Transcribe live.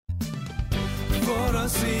for a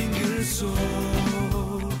single soul,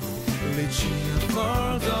 reaching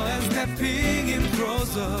further and stepping in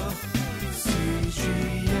closer.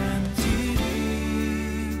 CGNTV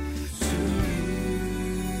to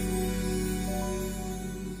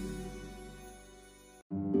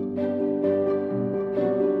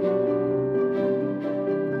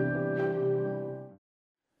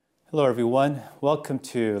Hello everyone, welcome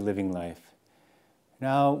to Living Life.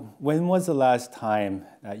 Now, when was the last time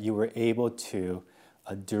that you were able to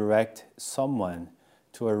direct someone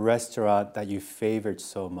to a restaurant that you favored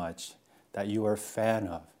so much, that you were a fan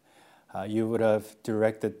of? You would have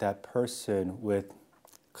directed that person with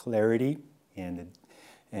clarity and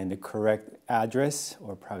the correct address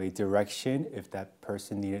or probably direction if that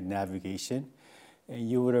person needed navigation. And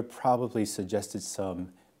you would have probably suggested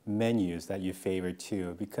some menus that you favor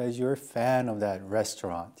too because you're a fan of that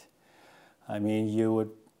restaurant. I mean, you would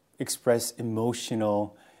express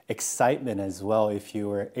emotional excitement as well if you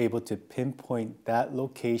were able to pinpoint that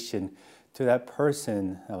location to that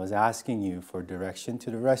person that was asking you for direction to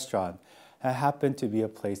the restaurant that happened to be a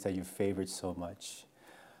place that you favored so much.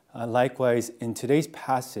 Likewise, in today's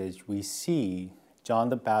passage, we see John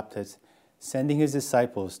the Baptist sending his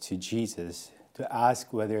disciples to Jesus to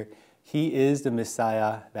ask whether he is the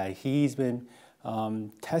Messiah that he's been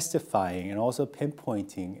testifying and also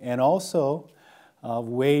pinpointing and also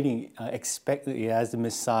waiting expectantly as the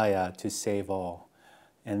Messiah to save all.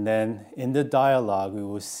 And then in the dialogue, we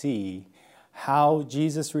will see how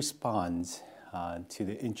Jesus responds to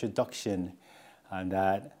the introduction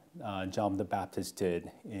that John the Baptist did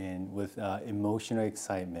with emotional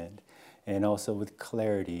excitement and also with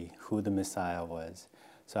clarity who the Messiah was.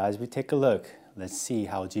 So as we take a look, let's see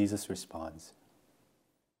how Jesus responds.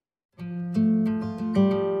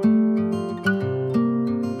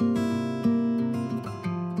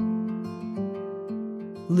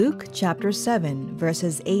 Luke chapter 7,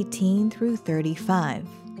 verses 18 through 35.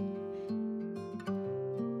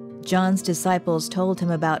 John's disciples told him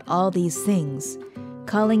about all these things.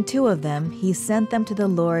 Calling two of them, he sent them to the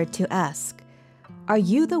Lord to ask, "Are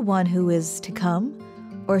you the one who is to come,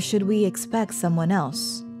 or should we expect someone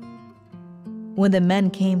else?" When the men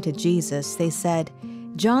came to Jesus, they said,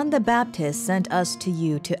 "John the Baptist sent us to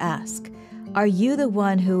you to ask, 'Are you the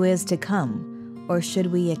one who is to come, or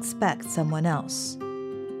should we expect someone else?'"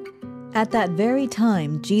 At that very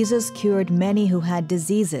time, Jesus cured many who had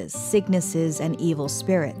diseases, sicknesses, and evil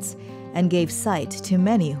spirits, and gave sight to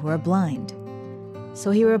many who were blind.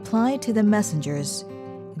 So he replied to the messengers,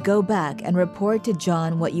 "Go back and report to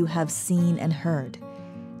John what you have seen and heard.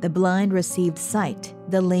 The blind received sight,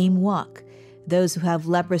 the lame walk, those who have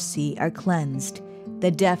leprosy are cleansed,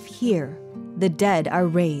 the deaf hear, the dead are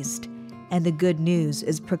raised, and the good news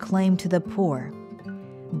is proclaimed to the poor.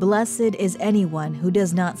 Blessed is anyone who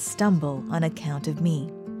does not stumble on account of me."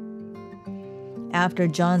 After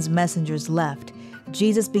John's messengers left,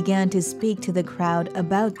 Jesus began to speak to the crowd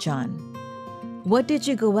about John. "What did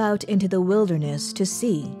you go out into the wilderness to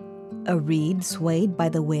see? A reed swayed by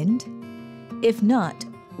the wind? If not,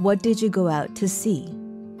 what did you go out to see?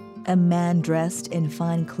 A man dressed in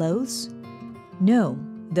fine clothes? No,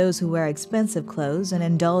 those who wear expensive clothes and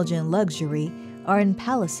indulge in luxury are in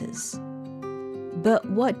palaces. But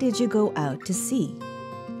what did you go out to see?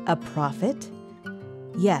 A prophet?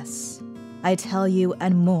 Yes, I tell you,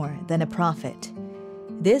 and more than a prophet.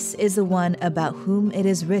 This is the one about whom it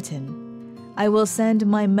is written, 'I will send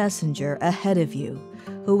my messenger ahead of you,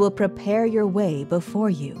 who will prepare your way before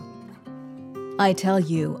you.' I tell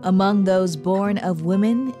you, among those born of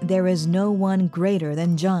women, there is no one greater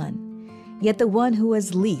than John. Yet the one who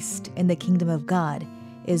is least in the kingdom of God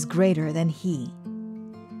is greater than he."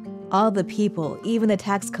 All the people, even the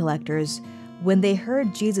tax collectors, when they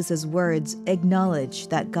heard Jesus' words, acknowledged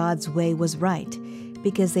that God's way was right,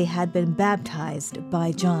 because they had been baptized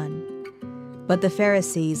by John. But the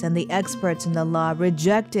Pharisees and the experts in the law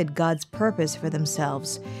rejected God's purpose for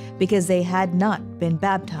themselves, because they had not been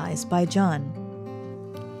baptized by John.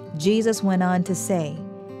 Jesus went on to say,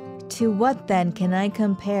 "To what then can I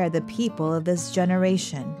compare the people of this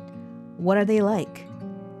generation? What are they like?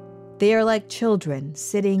 They are like children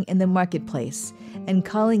sitting in the marketplace and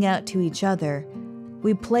calling out to each other,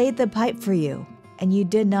 'We played the pipe for you, and you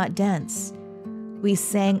did not dance. We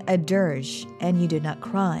sang a dirge, and you did not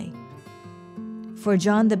cry.' For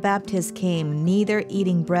John the Baptist came neither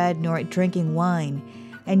eating bread nor drinking wine,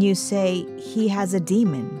 and you say, 'He has a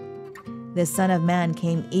demon.' The Son of Man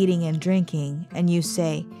came eating and drinking, and you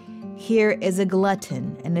say, 'Here is a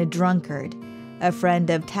glutton and a drunkard, a friend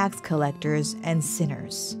of tax collectors and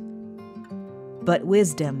sinners.' But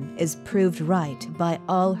wisdom is proved right by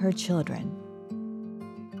all her children."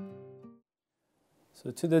 So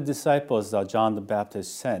to the disciples that John the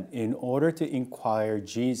Baptist sent in order to inquire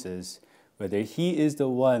Jesus whether he is the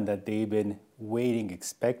one that they've been waiting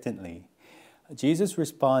expectantly, Jesus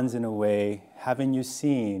responds in a way, haven't you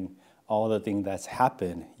seen all the things that's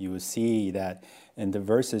happened? You will see that in the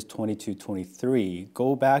verses 22-23,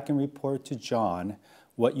 go back and report to John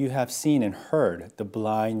what you have seen and heard. The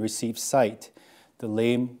blind receive sight, the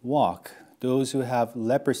lame walk, those who have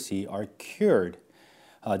leprosy are cured.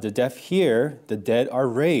 The deaf hear, the dead are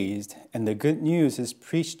raised, and the good news is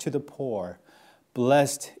preached to the poor.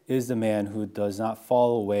 Blessed is the man who does not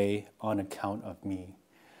fall away on account of me.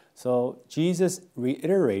 So Jesus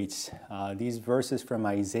reiterates these verses from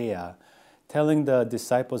Isaiah, telling the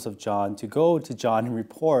disciples of John to go to John and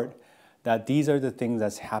report that these are the things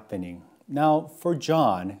that's happening. Now, for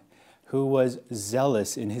John, who was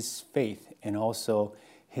zealous in his faith and also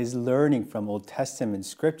his learning from Old Testament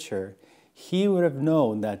scripture, he would have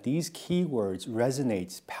known that these key words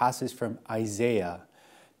resonates passages from Isaiah,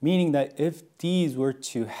 meaning that if these were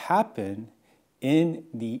to happen in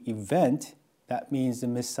the event, that means the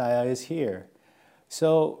Messiah is here.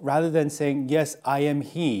 So rather than saying, yes, I am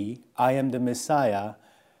he, I am the Messiah,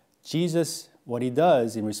 Jesus, what he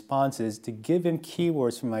does in response is to give him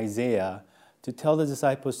keywords from Isaiah to tell the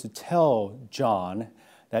disciples to tell John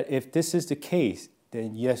that if this is the case,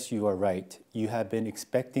 then yes, you are right. You have been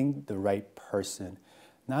expecting the right person.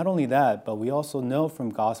 Not only that, but we also know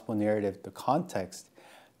from gospel narrative, the context,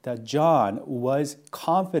 that John was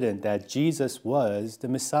confident that Jesus was the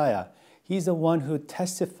Messiah. He's the one who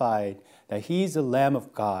testified that he's the Lamb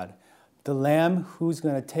of God, the Lamb who's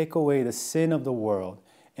going to take away the sin of the world.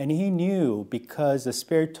 And he knew because the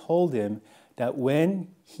Spirit told him that when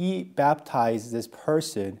he baptized this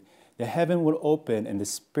person, the heaven would open and the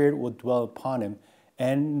Spirit will dwell upon him.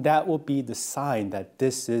 And that will be the sign that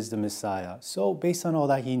this is the Messiah. So based on all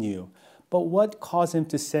that, he knew. But what caused him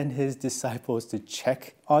to send his disciples to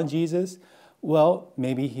check on Jesus? Well,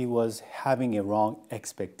 maybe he was having a wrong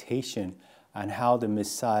expectation on how the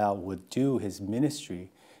Messiah would do his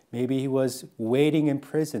ministry. Maybe he was waiting in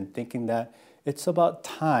prison, thinking that it's about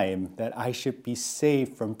time that I should be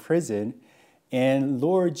saved from prison, and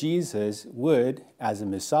Lord Jesus would, as a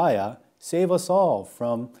Messiah, save us all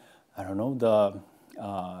from, the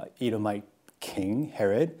Edomite king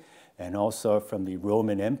Herod, and also from the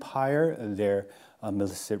Roman Empire, their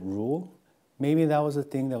military rule. Maybe that was the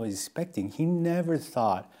thing that he was expecting. He never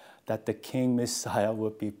thought that the King Messiah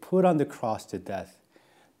would be put on the cross to death.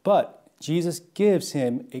 But Jesus gives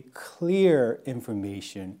him a clear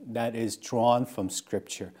information that is drawn from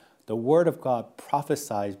Scripture. The Word of God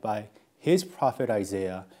prophesied by his prophet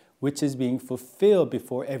Isaiah, which is being fulfilled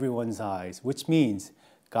before everyone's eyes, which means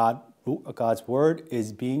God's Word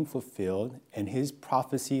is being fulfilled and his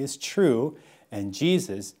prophecy is true, and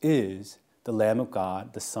Jesus is the Lamb of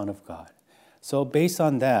God, the Son of God. So based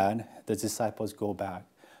on that, the disciples go back.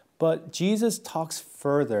 But Jesus talks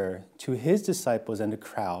further to his disciples and the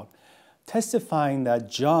crowd, testifying that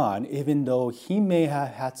John, even though he may have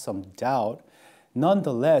had some doubt,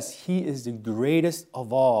 nonetheless, he is the greatest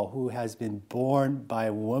of all who has been born by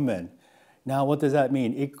a woman. Now, what does that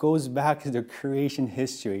mean? It goes back to the creation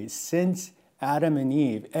history. Since Adam and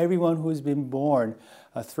Eve, everyone who's been born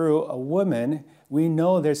through a woman, we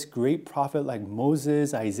know there's great prophet like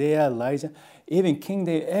Moses, Isaiah, Elijah, even King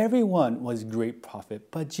David. Everyone was great prophet.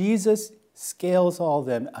 But Jesus scales all of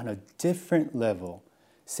them on a different level,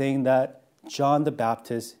 saying that John the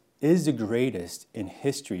Baptist is the greatest in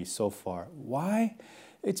history so far. Why?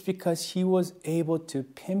 It's because he was able to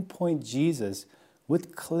pinpoint Jesus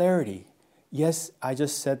with clarity. Yes, I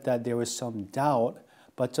just said that there was some doubt,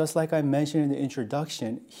 but just like I mentioned in the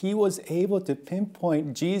introduction, he was able to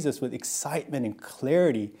pinpoint Jesus with excitement and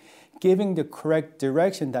clarity, giving the correct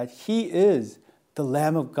direction that he is the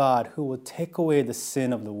Lamb of God who will take away the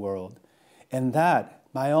sin of the world. And that,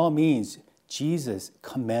 by all means, Jesus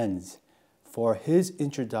commends for his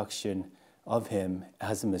introduction of him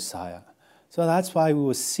as the Messiah. So that's why we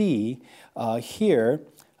will see here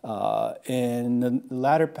in the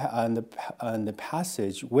latter in the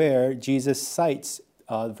passage where Jesus cites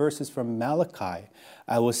verses from Malachi.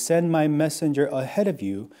 I will send my messenger ahead of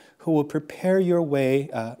you who will prepare your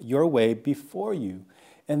way before you.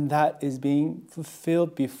 And that is being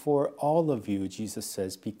fulfilled before all of you, Jesus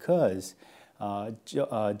says, because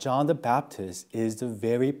John the Baptist is the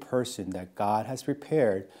very person that God has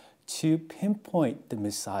prepared to pinpoint the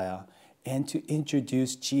Messiah and to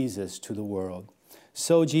introduce Jesus to the world.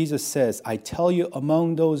 So Jesus says, I tell you,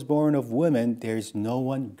 among those born of women, there is no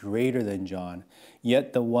one greater than John.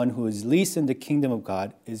 Yet the one who is least in the kingdom of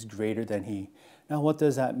God is greater than he. Now, what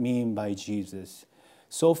does that mean by Jesus?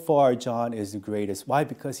 So far, John is the greatest. Why?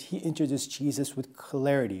 Because he introduced Jesus with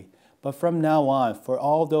clarity. But from now on, for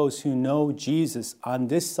all those who know Jesus on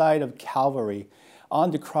this side of Calvary,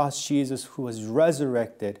 on the cross, Jesus who was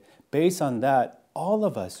resurrected, based on that, all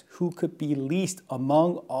of us who could be least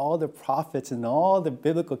among all the prophets and all the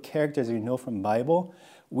biblical characters we know from the Bible,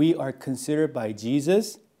 we are considered by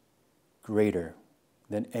Jesus greater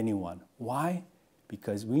than anyone. Why?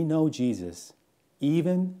 Because we know Jesus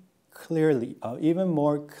even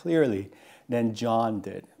more clearly than John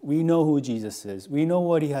did. We know who Jesus is. We know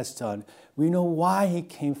what he has done. We know why he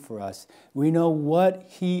came for us. We know what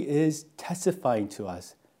he is testifying to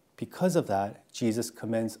us. Because of that, Jesus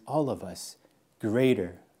commends all of us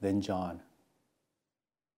greater than John.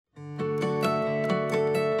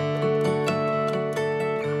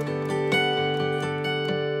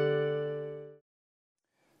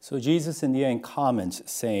 So Jesus in the end comments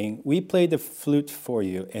saying, "We played the flute for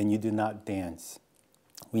you and you do not dance.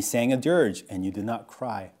 We sang a dirge and you do not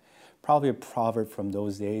cry." Probably a proverb from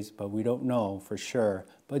those days, but we don't know for sure.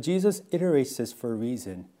 But Jesus iterates this for a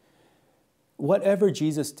reason. Whatever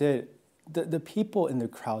Jesus did, the people in the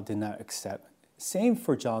crowd did not accept. Same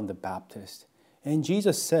for John the Baptist. And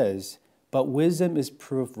Jesus says, "But wisdom is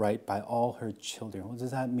proved right by all her children." What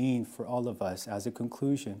does that mean for all of us as a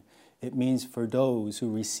conclusion? It means for those who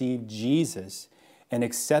receive Jesus and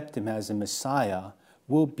accept him as a Messiah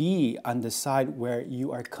will be on the side where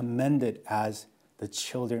you are commended as the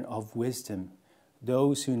children of wisdom.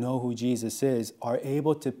 Those who know who Jesus is are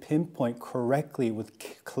able to pinpoint correctly with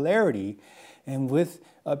clarity and with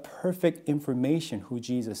a perfect information who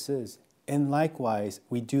Jesus is. And likewise,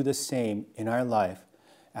 we do the same in our life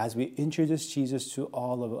as we introduce Jesus to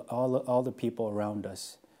all the people around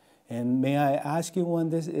us. And may I ask you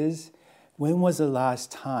when was the last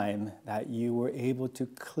time that you were able to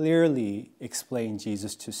clearly explain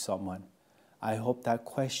Jesus to someone? I hope that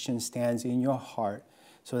question stands in your heart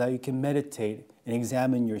so that you can meditate and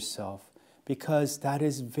examine yourself, because that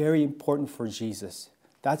is very important for Jesus.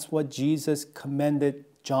 That's what Jesus commended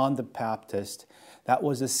John the Baptist. That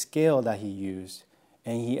was a scale that he used,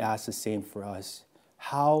 and he asked the same for us.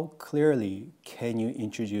 How clearly can you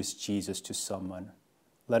introduce Jesus to someone?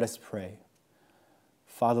 Let us pray.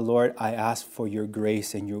 Father, Lord, I ask for your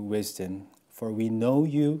grace and your wisdom, for we know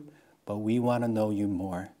you, but we want to know you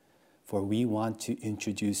more, for we want to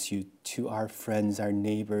introduce you to our friends, our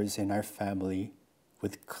neighbors, and our family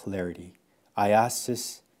with clarity. I ask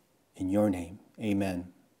this in your name.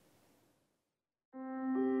 Amen.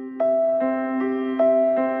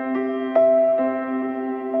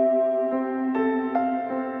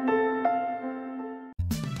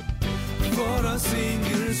 For a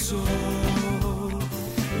single soul,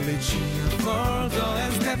 reaching further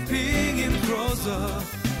and stepping in closer.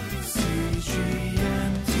 See Jesus.